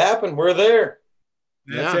 It happened. We're there.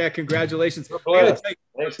 That's it. Congratulations.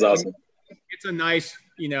 That's awesome. It's a nice,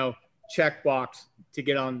 checkbox to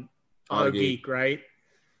get on Autogeek, right?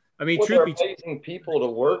 I mean, they're amazing people to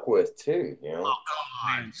work with too. Oh,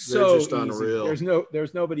 man, so just unreal.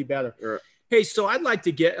 There's nobody better. Right. Hey, so I'd like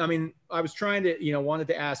to I was trying to, wanted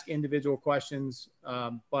to ask individual questions,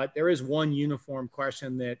 but there is one uniform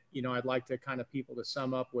question that, I'd like to kind of people to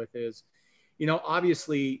sum up with is,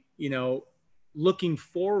 obviously, looking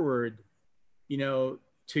forward, to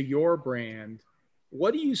your brand,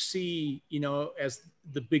 what do you see, as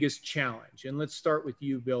the biggest challenge? And let's start with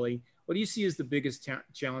you, Billy. What do you see as the biggest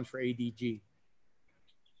challenge for ADG?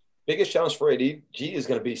 Biggest challenge for ADG is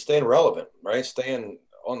going to be staying relevant, right? Staying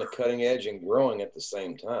on the cutting edge and growing at the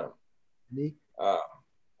same time.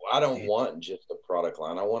 I don't want just a product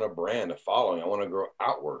line. I want a brand, a following. I want to grow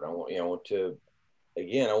outward. I want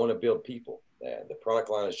to build people. The product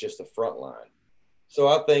line is just the front line. So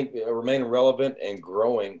I think remaining relevant and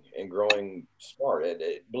growing smart.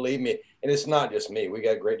 Believe me, and it's not just me. We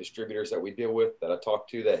got great distributors that we deal with that I talk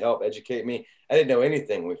to that help educate me. I didn't know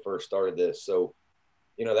anything when we first started this. So,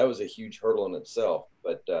 that was a huge hurdle in itself.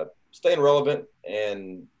 But staying relevant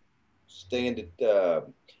and staying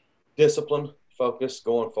discipline, focus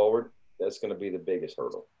going forward. That's going to be the biggest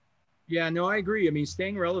hurdle. Yeah, no, I agree. I mean,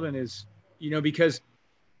 staying relevant is, because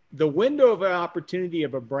the window of opportunity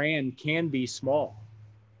of a brand can be small.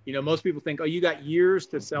 Most people think, oh, you got years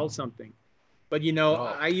to sell something. But,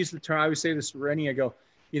 I use the term, I always say this to Renny, I go,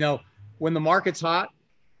 when the market's hot,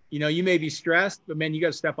 you may be stressed, but man, you got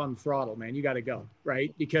to step on the throttle, man. You got to go,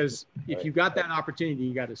 right? Because if you've got that opportunity,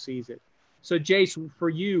 you got to seize it. So Jace, for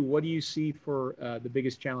you, what do you see for the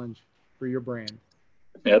biggest challenge for your brand?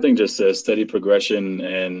 Yeah, I think just steady progression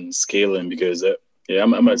and scaling because,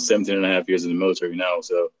 I'm at 17 and a half years in the military now.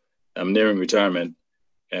 So I'm nearing retirement.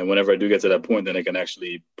 And whenever I do get to that point, then I can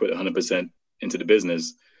actually put 100% into the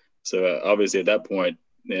business. So obviously at that point,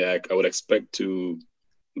 I would expect to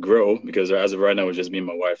grow because as of right now, it's just me and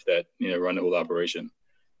my wife that, run the whole operation.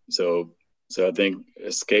 So I think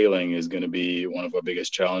scaling is going to be one of our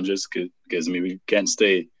biggest challenges because we can't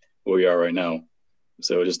stay where we are right now.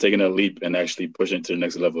 So just taking a leap and actually pushing it to the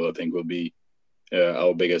next level, I think will be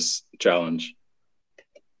our biggest challenge.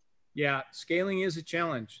 Yeah, scaling is a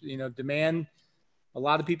challenge. Demand, a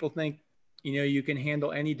lot of people think, you can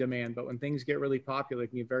handle any demand, but when things get really popular, it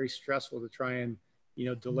can be very stressful to try and,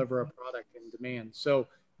 deliver a product in demand. So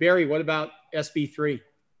Barry, what about SB3?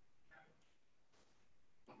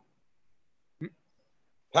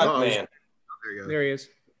 Pac-Man. There he is.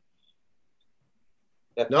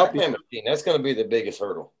 That Pac-Man machine, that's going to be the biggest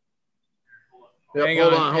hurdle. Yep,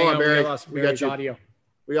 hold on, Barry. We got your audio.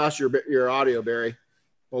 We lost your audio, Barry.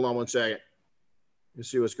 Hold on one second. Let's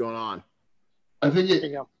see what's going on. I think is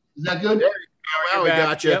that good? Now we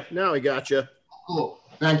got you. Yep. Now we got you. Cool.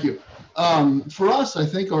 Thank you. For us, I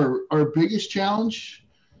think our biggest challenge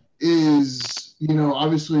is,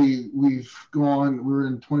 obviously we're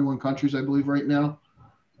in 21 countries, I believe, right now.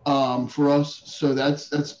 For us, so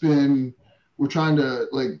that's been, we're trying to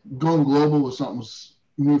going global with something was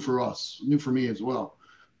new for us, new for me as well.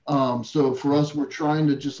 So for us, we're trying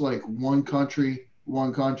to just one country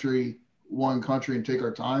and take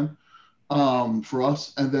our time. For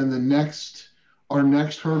us, and then our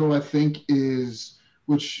next hurdle, I think, is,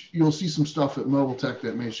 which you'll see some stuff at Mobile Tech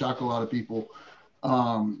that may shock a lot of people.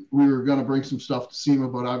 We were going to bring some stuff to SEMA,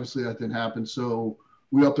 but obviously that didn't happen. So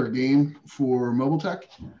we upped our game for Mobile Tech.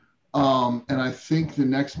 And I think the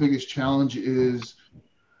next biggest challenge is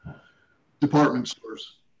department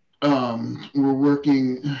stores. We're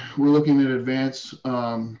looking at Advance,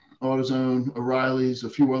 AutoZone, O'Reilly's, a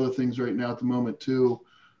few other things right now at the moment too.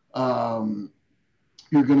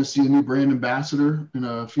 You're going to see a new brand ambassador in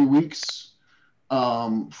a few weeks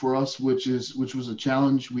for us, which was a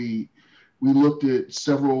challenge. We looked at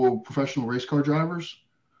several professional race car drivers,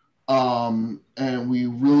 and we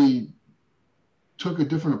really took a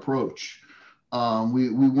different approach. We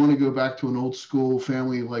want to go back to an old school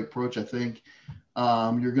family-like approach, I think.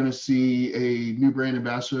 You're going to see a new brand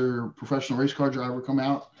ambassador, professional race car driver come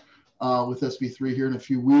out with SB3 here in a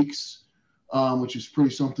few weeks. Which is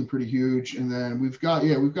pretty huge. And then we've got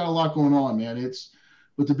a lot going on, man.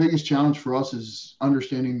 But the biggest challenge for us is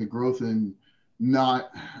understanding the growth and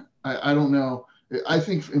I don't know. I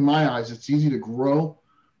think in my eyes, it's easy to grow,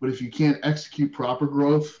 but if you can't execute proper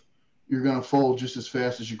growth, you're going to fold just as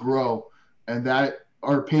fast as you grow. And that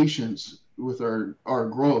our patience with our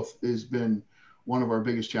growth has been one of our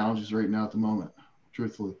biggest challenges right now at the moment,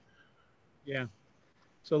 truthfully. Yeah.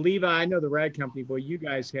 So Levi, I know the rag company, boy, you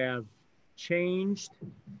guys have changed.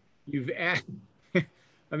 You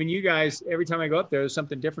guys, every time I go up there's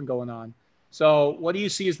something different going on. So what do you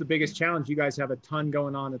see as the biggest challenge? You guys have a ton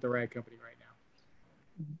going on at the rag company right now.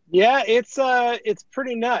 Yeah, it's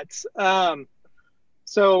pretty nuts.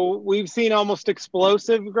 So we've seen almost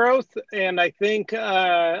explosive growth, and I think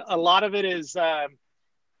a lot of it is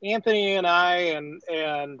Anthony and I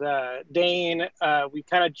and Dane. We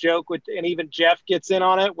kind of joke with, and even Jeff gets in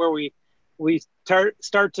on it, where we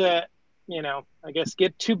start to, I guess,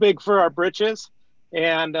 get too big for our britches.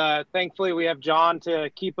 And thankfully we have John to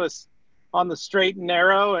keep us on the straight and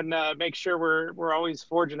narrow and make sure we're always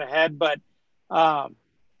forging ahead. But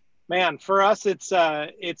man, for us,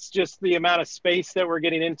 it's just the amount of space that we're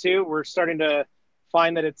getting into. We're starting to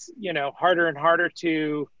find that it's, harder and harder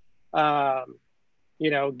to,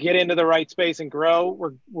 get into the right space and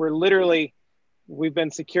grow. We've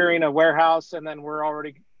been securing a warehouse, and then we're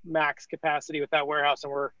already max capacity with that warehouse,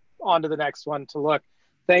 and we're on to the next one to look.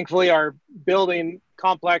 Thankfully, our building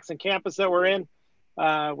complex and campus that we're in,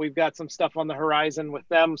 we've got some stuff on the horizon with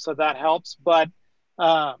them, so that helps. But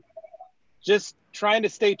just trying to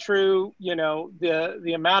stay true,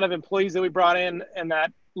 the amount of employees that we brought in and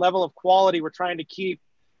that level of quality we're trying to keep,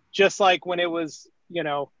 just like when it was,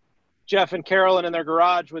 Jeff and Carolyn in their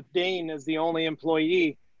garage with Dane as the only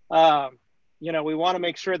employee. You know, we want to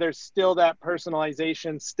make sure there's still that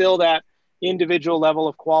personalization, still that individual level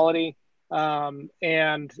of quality.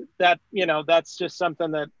 And that, you know, that's just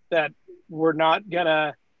something that we're not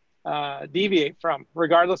gonna deviate from,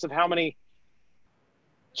 regardless of how many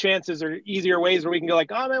chances or easier ways where we can go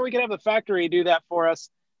like, oh man, we can have the factory do that for us,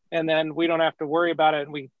 and then we don't have to worry about it.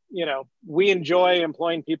 And we, you know, we enjoy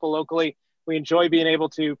employing people locally. We enjoy being able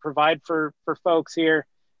to provide for folks here,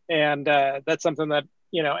 and that's something that,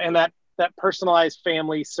 you know, and that personalized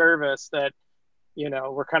family service that, you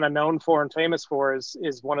know, we're kind of known for and famous for is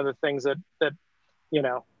one of the things that you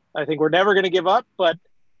know, I think we're never going to give up. But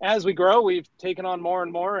as we grow, we've taken on more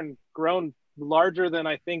and more and grown larger than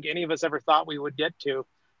I think any of us ever thought we would get to.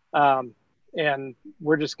 And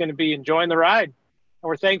we're just going to be enjoying the ride. And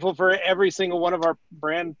we're thankful for every single one of our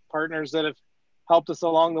brand partners that have helped us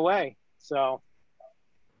along the way. So.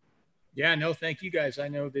 Yeah, no, thank you guys. I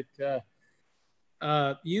know that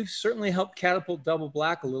you've certainly helped catapult Double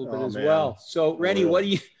Black a little bit as well. So Renny, what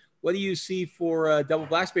do you see for Double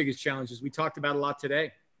Black's biggest challenges? We talked about a lot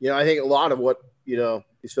today. You know, I think a lot of what, you know,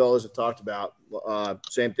 these fellows have talked about,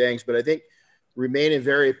 same things, but I think remaining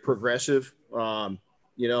very progressive.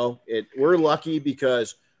 You know, we're lucky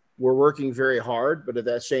because we're working very hard, but at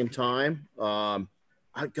that same time,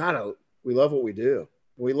 we love what we do.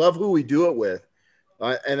 We love who we do it with.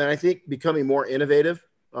 And then I think becoming more innovative,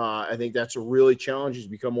 I think that's a really challenge as you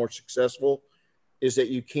become more successful, is that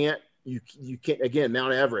you can't, again,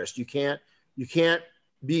 Mount Everest, you can't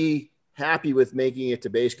be happy with making it to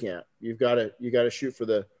base camp. You got to shoot for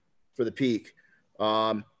the peak.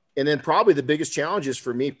 And then probably the biggest challenges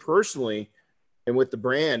for me personally, and with the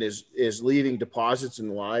brand is leaving deposits in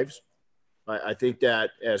lives. I think that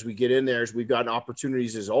as we get in there, as we've gotten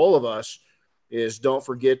opportunities as all of us, is don't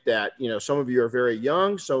forget that, you know, some of you are very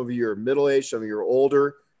young, some of you are middle-aged, some of you are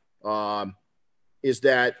older, is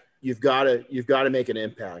that you've got to make an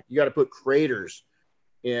impact. You got to put craters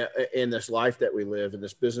in this life that we live, in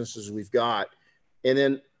this businesses we've got.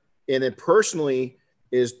 And then personally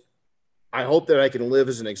is, I hope that I can live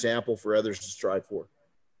as an example for others to strive for.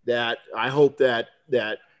 That I hope that,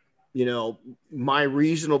 you know, my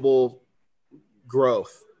reasonable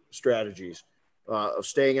growth strategies, of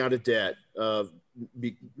staying out of debt, of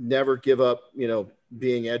never give up, you know,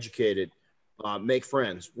 being educated, make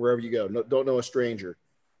friends wherever you go. Don't know a stranger.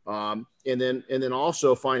 And then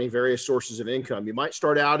also finding various sources of income. You might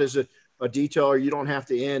start out as a detailer. You don't have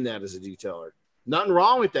to end that as a detailer. Nothing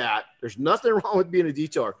wrong with that. There's nothing wrong with being a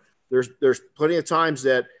detailer. There's plenty of times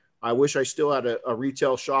that I wish I still had a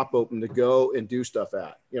retail shop open to go and do stuff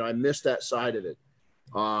at. You know, I miss that side of it.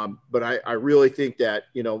 But I really think that,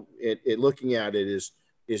 you know, looking at it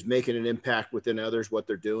is making an impact within others, what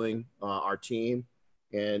they're doing, our team,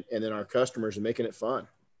 and then our customers, and making it fun.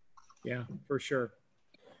 Yeah, for sure.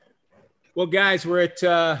 Well, guys, we're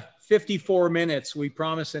at 54 minutes. We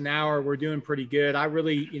promised an hour. We're doing pretty good. I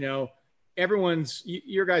really, you know,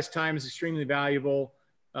 your guys' time is extremely valuable.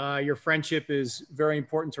 Your friendship is very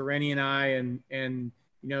important to Renny and I, and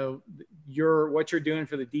you know, what you're doing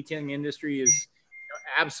for the detailing industry is, you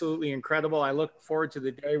know, absolutely incredible. I look forward to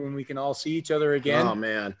the day when we can all see each other again. Oh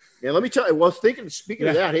man, yeah. Let me tell you. Well, speaking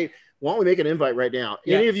of that, hey, why don't we make an invite right now?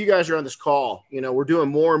 Yeah. Any of you guys are on this call, you know, we're doing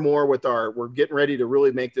more and more with we're getting ready to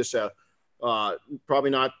really make this probably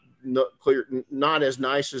not as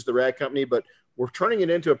nice as the Rag Company, but we're turning it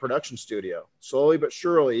into a production studio. Slowly but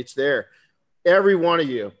surely, it's there. Every one of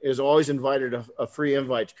you is always invited a free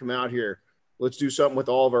invite to come out here. Let's do something with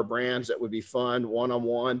all of our brands that would be fun,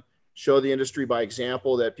 one-on-one, show the industry by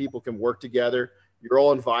example that people can work together. You're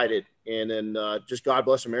all invited. And then just God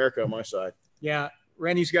bless America on my side. Yeah.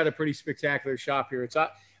 Renny's got a pretty spectacular shop here.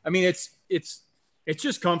 It's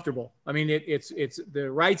just comfortable. I mean, it's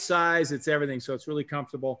the right size. It's everything. So it's really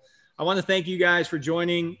comfortable. I want to thank you guys for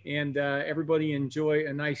joining, and everybody enjoy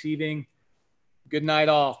a nice evening. Good night,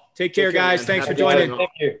 all. Take care, guys. Thanks for joining. Thank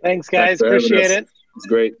you. Thanks, guys. Appreciate it. It's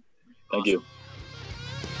great. Thank you.